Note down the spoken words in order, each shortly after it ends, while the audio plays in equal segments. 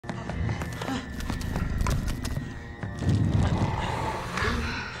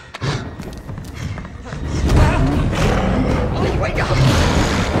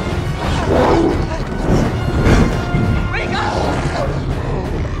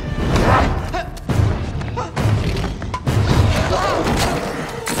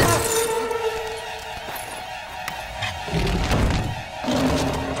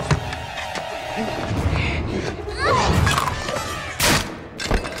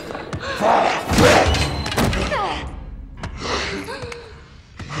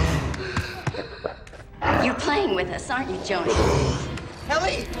You're playing with us, aren't you, Joanie?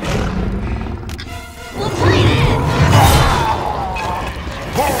 Ellie! We'll play this!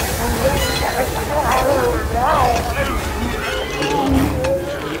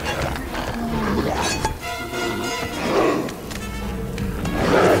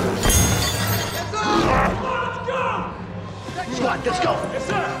 Squad, let's go! Yes,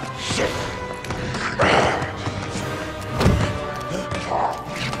 sir! Shit!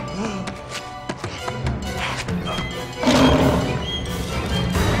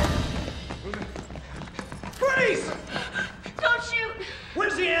 Freeze! Don't shoot!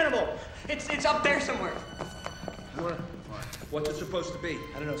 Where's the animal? It's up there somewhere. What's it supposed to be?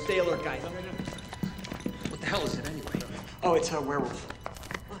 I don't know. Stay alert, guys. What the hell is it anyway? Oh, it's a werewolf.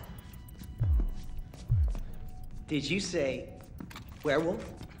 Did you say werewolf?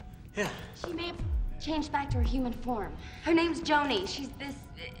 Yeah. She may have changed back to her human form. Her name's Joanie. She's this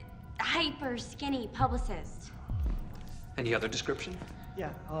hyper skinny publicist. Any other description?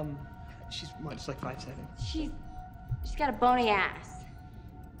 Yeah, she's what, just like 5'7"? She's got a bony ass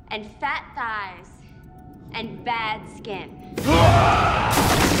and fat thighs and bad skin.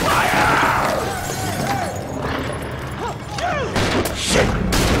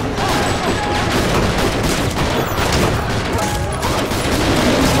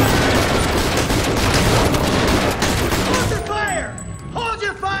 Hold your fire! Hold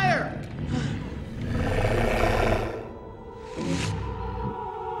your fire!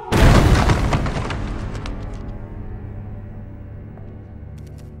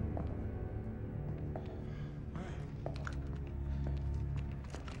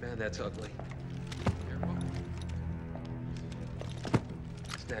 Man, that's ugly.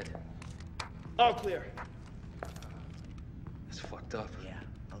 It's dead. All clear. That's fucked up. Yeah,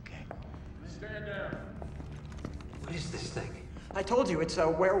 okay. Stand down. What is this thing? I told you, it's a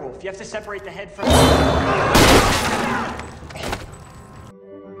werewolf. You have to separate the head from...